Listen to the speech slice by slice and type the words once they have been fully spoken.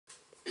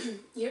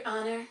Your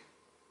Honor,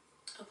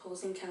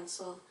 opposing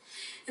counsel,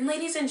 and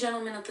ladies and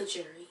gentlemen of the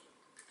jury,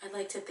 I'd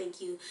like to thank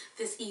you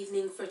this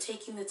evening for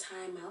taking the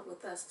time out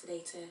with us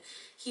today to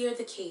hear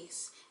the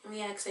case, and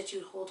we ask that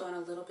you hold on a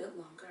little bit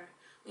longer.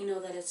 We know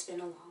that it's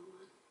been a long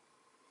one.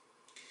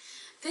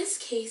 This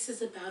case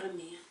is about a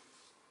man,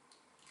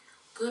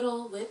 good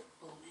old Whit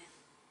Bowman,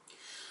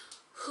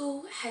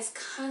 who has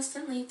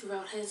constantly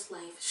throughout his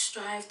life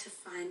strived to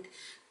find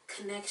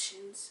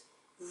connections,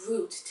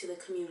 roots to the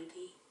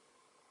community,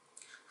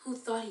 who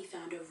thought he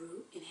found a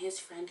root in his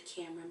friend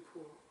Cameron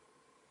Poole,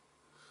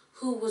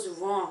 who was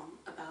wrong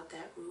about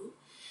that root,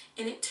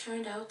 and it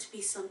turned out to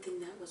be something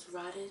that was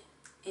rotted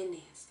and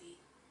nasty.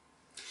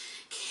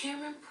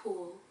 Cameron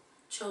Poole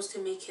chose to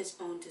make his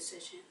own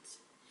decisions,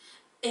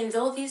 and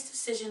though these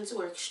decisions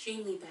were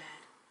extremely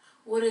bad,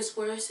 what is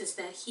worse is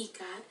that he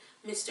got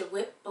Mr.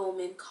 Whit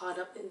Bowman caught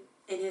up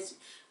in his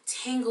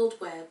tangled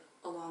web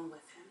along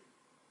with him.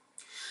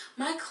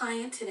 My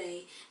client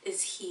today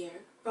is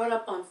here, brought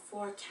up on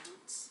 4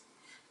 counts.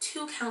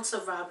 2 counts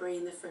of robbery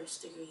in the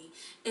first degree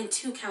and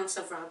 2 counts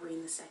of robbery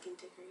in the second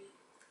degree.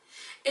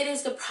 It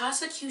is the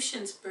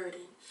prosecution's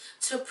burden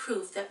to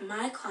prove that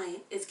my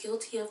client is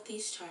guilty of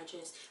these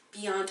charges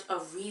beyond a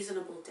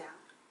reasonable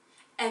doubt,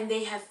 and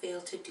they have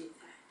failed to do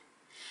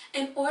that.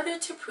 In order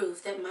to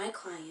prove that my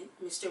client,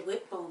 Mr.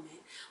 Whit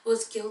Bowman,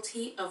 was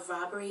guilty of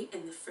robbery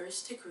in the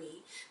first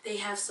degree, they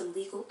have some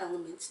legal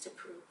elements to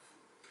prove.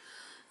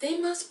 They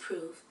must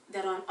prove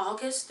that on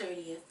August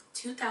 30th,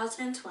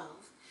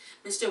 2012,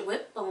 Mr.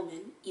 Whit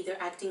Bowman, either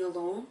acting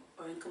alone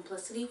or in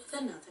complicity with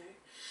another,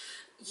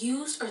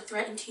 used or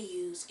threatened to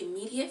use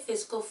immediate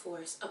physical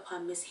force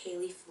upon Miss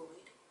Haley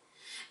Floyd,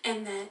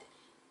 and that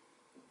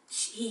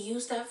he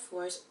used that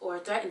force or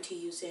threatened to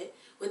use it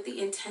with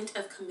the intent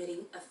of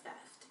committing a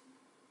theft.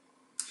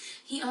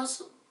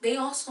 They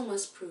also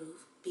must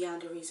prove,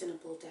 beyond a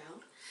reasonable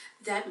doubt,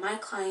 that my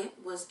client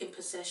was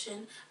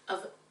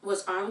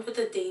armed with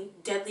a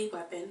deadly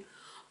weapon,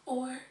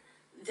 or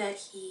that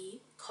he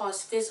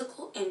caused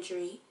physical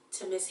injury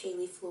to Miss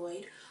Haley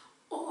Floyd,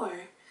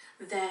 or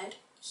that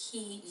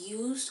he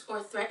used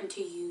or threatened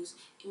to use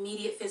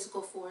immediate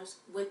physical force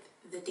with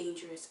the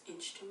dangerous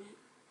instrument.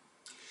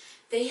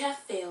 They have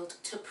failed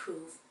to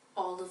prove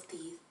all of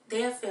these.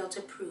 They have failed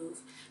to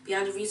prove,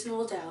 beyond a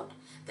reasonable doubt,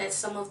 that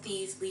some of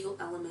these legal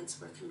elements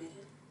were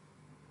committed.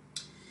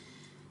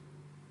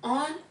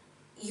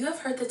 You have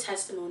heard the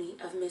testimony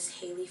of Miss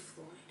Haley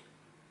Floyd.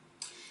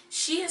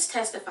 She has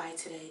testified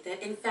today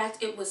that in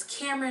fact it was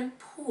Cameron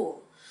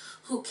Poole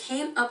who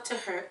came up to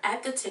her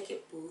at the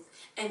ticket booth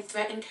and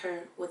threatened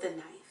her with a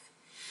knife.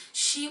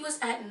 She was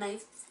at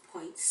knife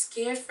point,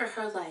 scared for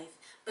her life,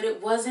 but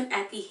it wasn't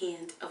at the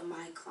hand of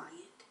my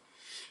client.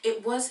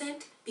 It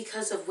wasn't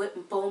because of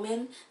Whit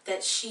Bowman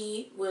that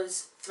she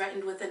was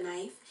threatened with a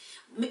knife.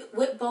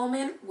 Whit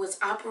Bowman was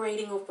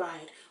operating a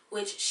ride,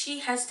 which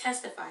she has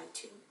testified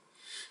to.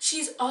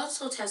 She's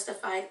also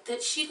testified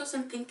that she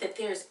doesn't think that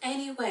there is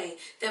any way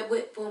that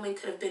Whit Bowman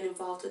could have been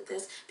involved with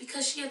this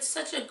because she had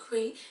such a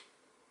great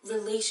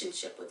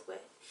relationship with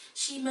Whit.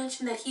 She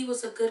mentioned that he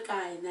was a good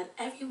guy and that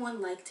everyone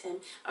liked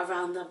him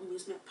around the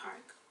amusement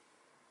park.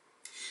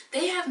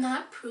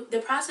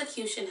 The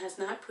prosecution has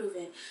not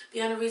proven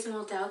beyond a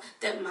reasonable doubt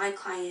that my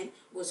client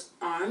was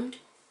armed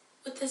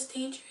with this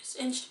dangerous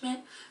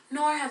instrument,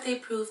 nor have they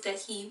proved that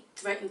he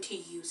threatened to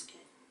use it.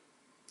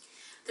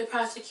 The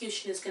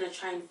prosecution is going to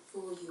try and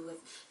fool you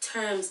with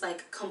terms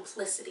like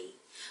complicity.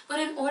 But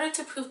in order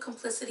to prove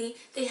complicity,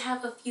 they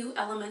have a few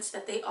elements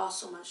that they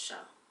also must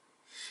show.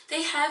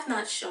 They have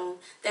not shown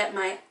that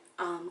my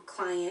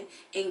client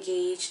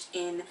engaged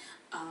in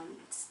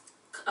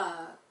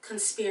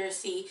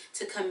conspiracy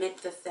to commit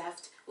the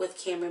theft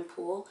with Cameron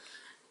Poole.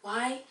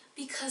 Why?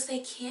 Because they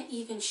can't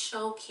even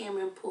show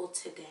Cameron Poole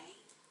today.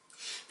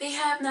 They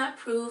have not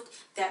proved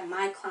that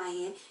my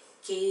client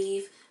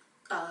gave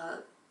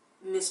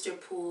Mr.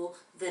 Poole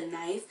the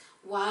knife.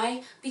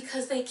 Why?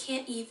 Because they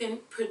can't even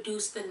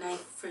produce the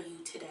knife for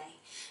you today,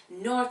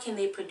 nor can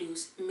they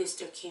produce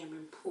Mr.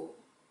 Cameron Poole.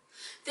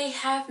 They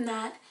have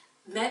not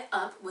met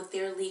up with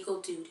their legal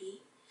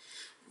duty.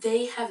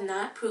 They have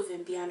not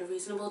proven beyond a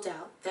reasonable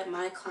doubt that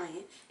my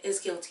client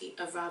is guilty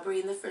of robbery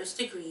in the first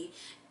degree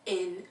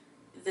in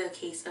the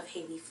case of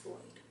Haley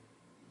Floyd.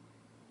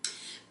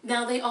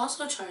 Now, they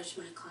also charged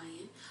my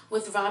client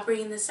with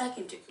robbery in the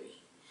second degree.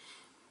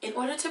 In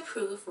order to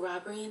prove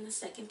robbery in the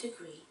second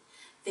degree,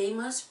 they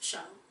must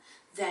show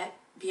that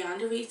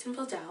beyond a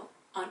reasonable doubt,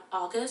 on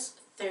August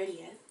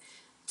 30th,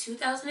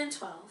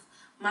 2012,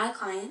 my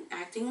client,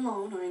 acting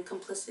alone or in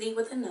complicity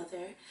with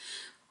another,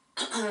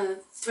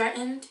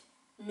 threatened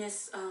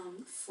Miss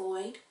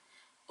Floyd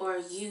or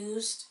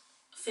used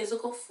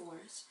physical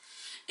force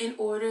with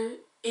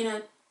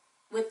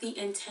the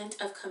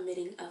intent of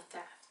committing a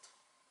theft.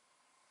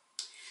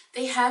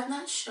 They have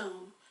not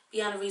shown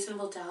beyond a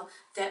reasonable doubt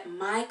that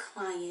my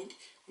client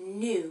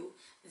knew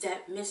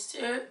that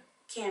Mr.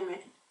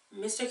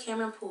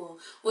 Cameron Poole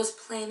was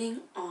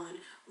planning on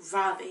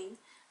robbing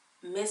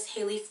Miss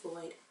Haley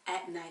Floyd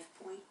at knife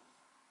point.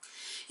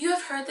 You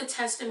have heard the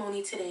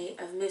testimony today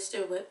of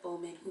Mr. Whit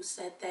Bowman, who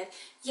said that,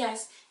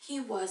 yes, he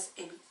was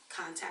in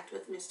contact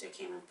with Mr.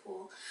 Cameron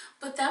Poole,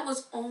 but that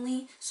was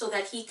only so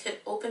that he could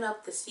open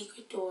up the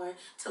secret door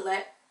to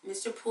let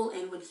Mr. Poole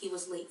in when he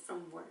was late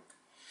from work.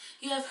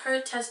 You have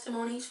heard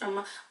testimonies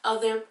from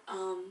other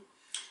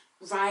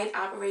ride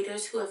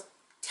operators who have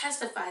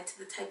testified to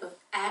the type of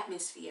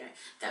atmosphere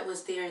that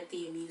was there at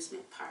the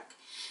amusement park.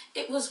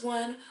 It was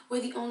one where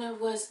the owner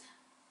was,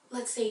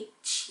 let's say,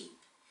 cheap.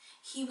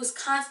 He was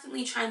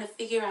constantly trying to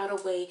figure out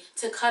a way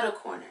to cut a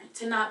corner,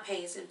 to not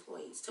pay his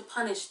employees, to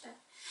punish them.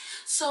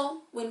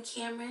 So when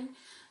Cameron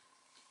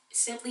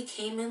simply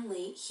came in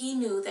late, he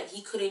knew that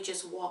he couldn't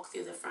just walk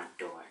through the front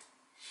door.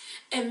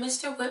 And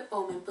Mr. Whit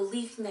Bowman,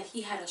 believing that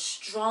he had a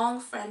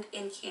strong friend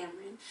in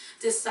Cameron,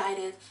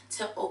 decided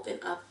to open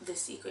up the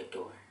secret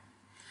door.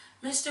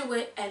 Mr.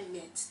 Whit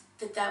admits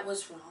that that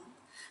was wrong,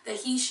 that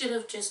he should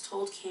have just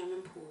told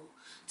Cameron Poole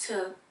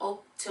to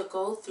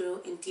go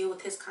through and deal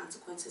with his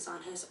consequences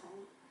on his own.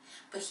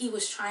 But he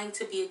was trying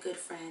to be a good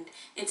friend,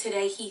 and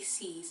today he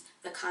sees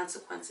the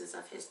consequences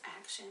of his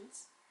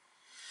actions.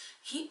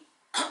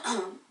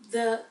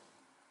 The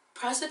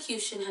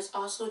prosecution has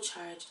also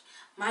charged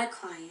my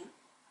client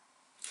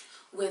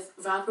with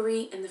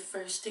robbery in the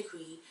first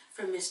degree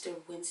for Mr.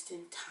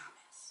 Winston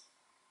Thomas.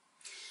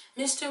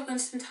 Mr.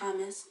 Winston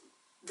Thomas,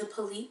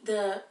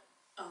 the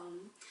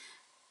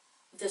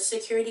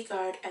security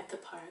guard at the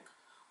park,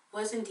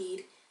 was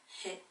indeed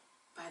hit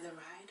by the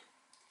ride.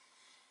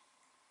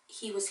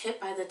 He was hit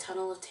by the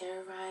Tunnel of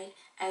Terror ride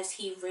as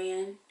he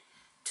ran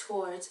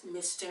towards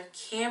Mr.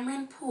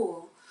 Cameron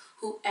Poole,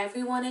 who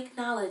everyone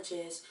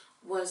acknowledges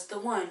was the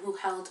one who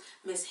held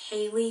Miss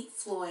Haley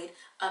Floyd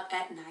up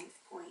at Ninth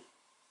Point.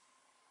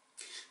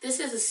 This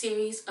is a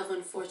series of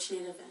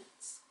unfortunate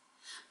events,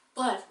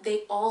 but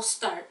they all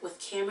start with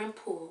Cameron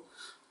Poole,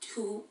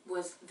 who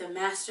was the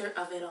master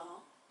of it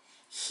all.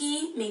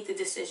 He made the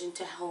decision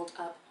to hold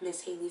up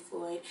Miss Haley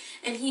Floyd,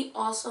 and he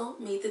also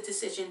made the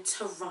decision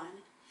to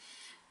run.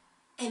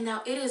 And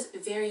now it is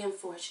very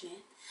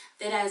unfortunate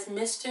that as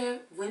Mr.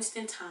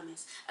 Winston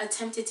Thomas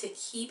attempted to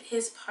keep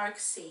his park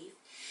safe,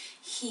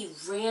 he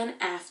ran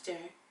after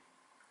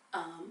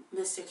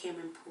Mr.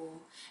 Cameron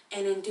Poole,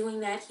 and in doing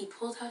that, he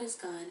pulled out his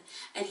gun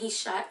and he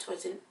shot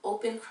towards an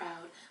open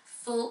crowd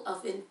full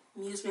of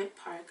amusement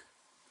park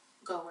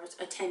goers,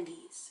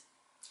 attendees.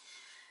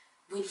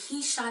 When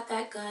he shot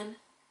that gun,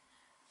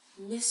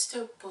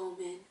 Mr.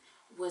 Bowman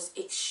was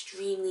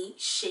extremely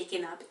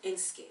shaken up and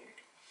scared.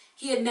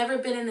 He had never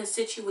been in a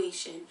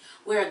situation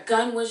where a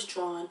gun was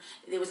drawn,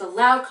 there was a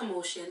loud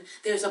commotion,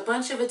 there was a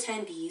bunch of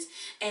attendees,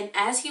 and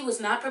as he was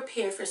not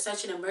prepared for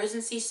such an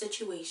emergency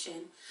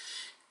situation,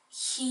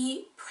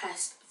 he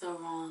pressed the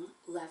wrong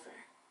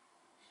lever.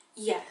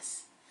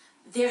 Yes,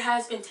 there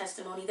has been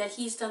testimony that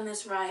he's done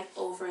this ride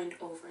over and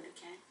over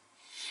again.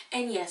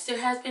 And yes, there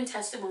has been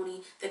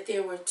testimony that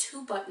there were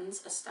two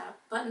buttons, a stop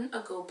button, a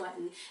go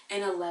button,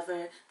 and a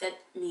lever that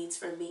means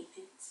for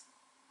maintenance.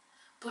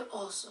 But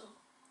also,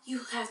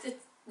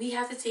 we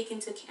have to take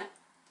into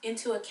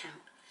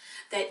account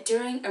that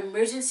during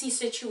emergency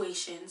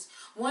situations,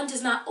 one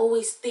does not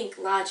always think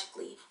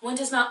logically. One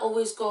does not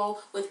always go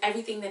with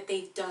everything that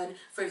they've done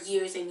for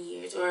years and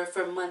years or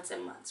for months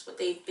and months, what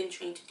they've been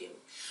trained to do.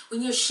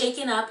 When you're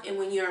shaken up and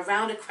when you're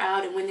around a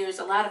crowd and when there's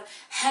a lot of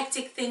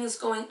hectic things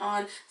going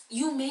on,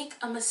 you make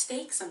a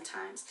mistake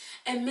sometimes.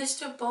 And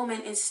Mr.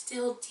 Bowman is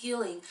still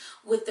dealing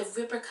with the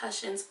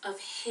repercussions of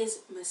his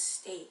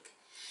mistake.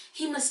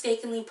 He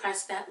mistakenly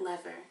pressed that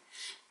lever,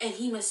 and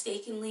he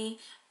mistakenly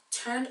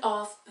turned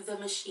off the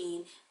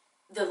machine,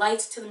 the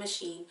lights to the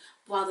machine,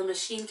 while the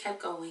machine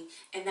kept going,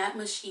 and that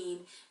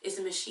machine is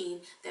the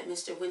machine that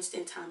Mr.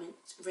 Winston Thomas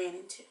ran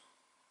into.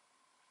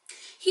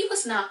 He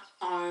was not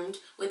armed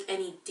with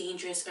any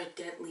dangerous or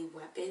deadly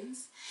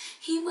weapons.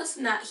 He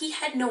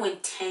had no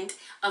intent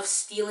of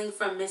stealing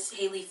from Miss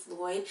Haley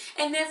Floyd,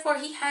 and therefore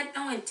he had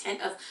no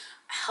intent of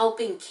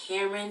helping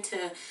Cameron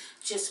to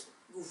just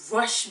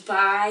rush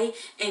by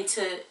and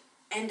to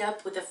end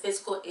up with a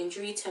physical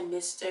injury to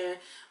Mr.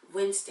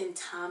 Winston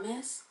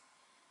Thomas.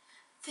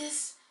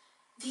 These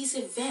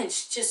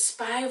events just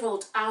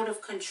spiraled out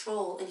of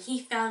control, and he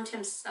found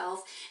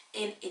himself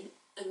in an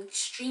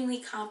extremely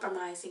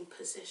compromising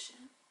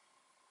position.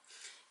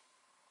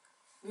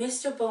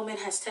 Mr. Bowman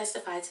has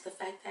testified to the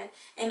fact that,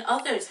 and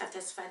others have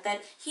testified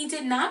that, he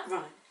did not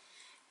run.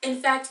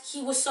 In fact,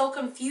 he was so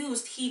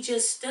confused, he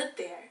just stood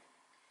there.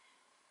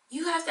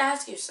 You have to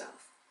ask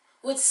yourself,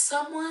 would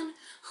someone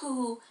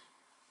who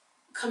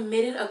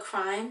committed a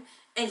crime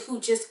and who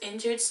just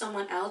injured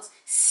someone else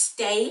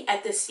stay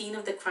at the scene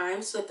of the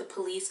crime so that the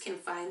police can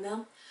find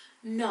them?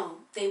 No,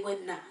 they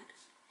would not.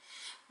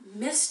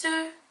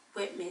 Mr.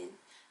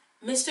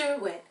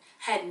 Whit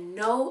had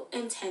no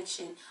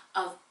intention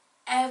of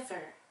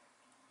ever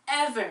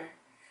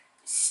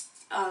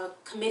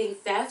committing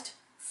theft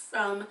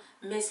from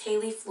Miss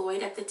Haley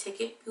Floyd at the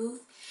ticket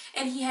booth,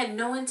 and he had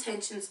no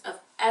intentions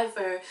of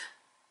ever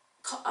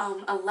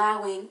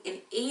allowing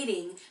and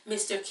aiding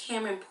Mr.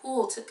 Cameron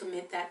Poole to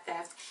commit that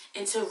theft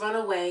and to run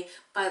away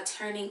by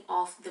turning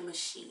off the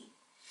machine.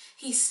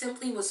 He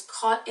simply was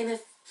caught in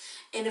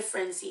a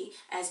frenzy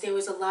as there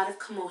was a lot of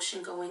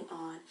commotion going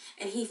on,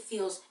 and he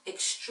feels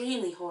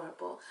extremely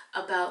horrible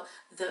about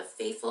the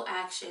fateful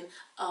action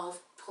of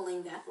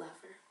pulling that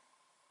lever.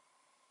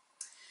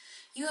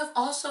 You have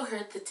also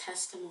heard the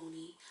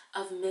testimony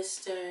of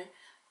Mr.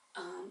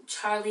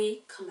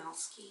 Charlie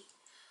Kamalski,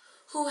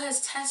 who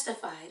has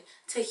testified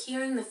to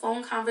hearing the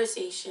phone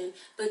conversation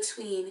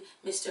between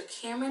Mr.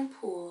 Cameron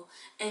Poole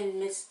and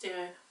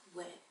Mr.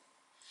 Witt.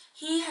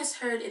 He has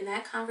heard in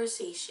that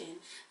conversation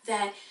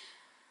that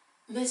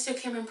Mr.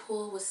 Cameron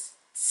Poole was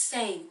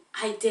saying,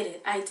 I did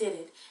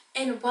it.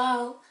 And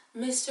while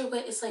Mr.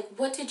 Witt is like,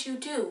 what did you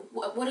do?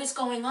 What is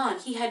going on?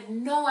 He had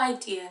no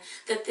idea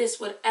that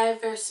this would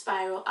ever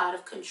spiral out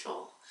of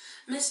control.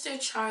 Mr.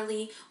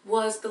 Charlie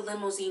was the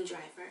limousine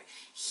driver.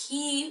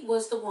 He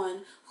was the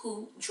one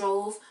who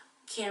drove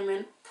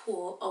Cameron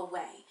Poole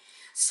away.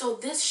 So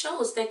this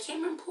shows that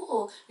Cameron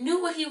Poole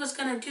knew what he was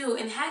going to do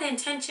and had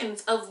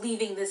intentions of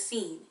leaving the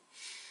scene.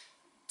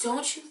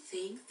 Don't you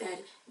think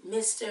that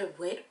Mr.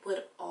 Witt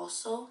would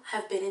also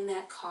have been in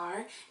that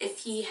car if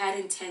he had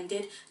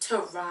intended to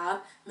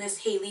rob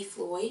Miss Haley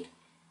Floyd?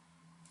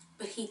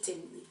 But he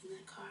didn't leave in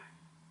that car.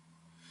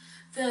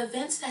 The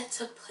events that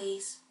took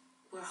place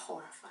were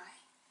horrifying.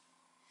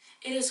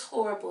 It is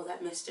horrible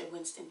that Mr.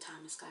 Winston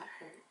Thomas got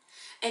hurt.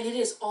 And it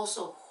is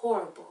also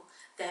horrible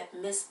that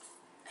Miss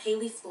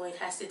Haley Floyd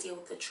has to deal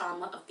with the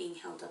trauma of being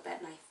held up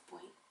at knife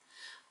point.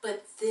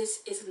 But this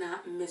is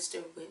not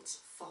Mr. Witt's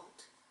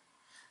fault.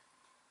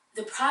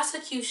 The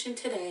prosecution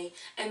today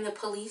and the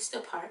police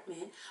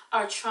department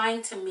are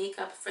trying to make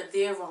up for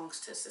their wrongs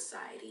to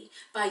society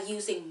by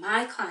using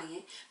my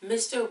client,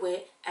 Mr.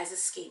 Witt, as a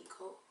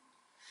scapegoat.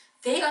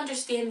 They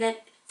understand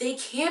that they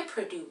can't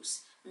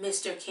produce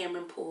Mr.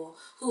 Cameron Poole,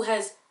 who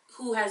has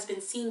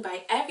been seen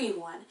by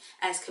everyone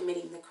as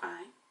committing the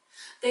crime.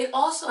 They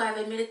also have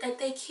admitted that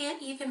they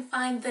can't even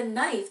find the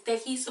knife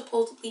that he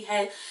supposedly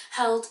had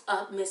held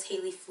up Miss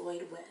Haley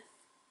Floyd with.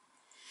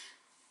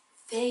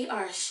 They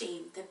are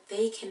ashamed that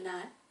they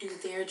cannot do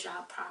their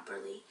job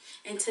properly.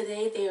 And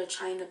today they are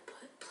trying to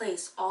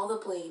place all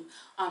the blame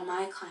on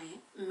my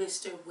client,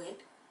 Mr.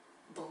 Witt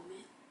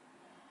Bowman.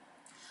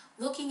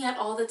 Looking at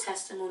all the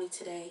testimony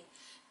today,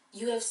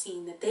 you have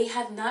seen that they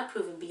have not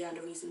proven beyond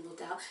a reasonable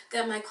doubt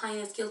that my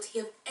client is guilty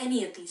of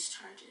any of these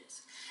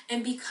charges.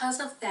 And because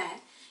of that,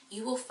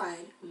 you will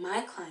find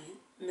my client,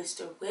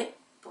 Mr. Witt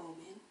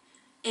Bowman,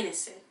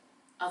 innocent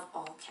of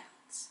all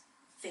counts.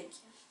 Thank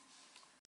you.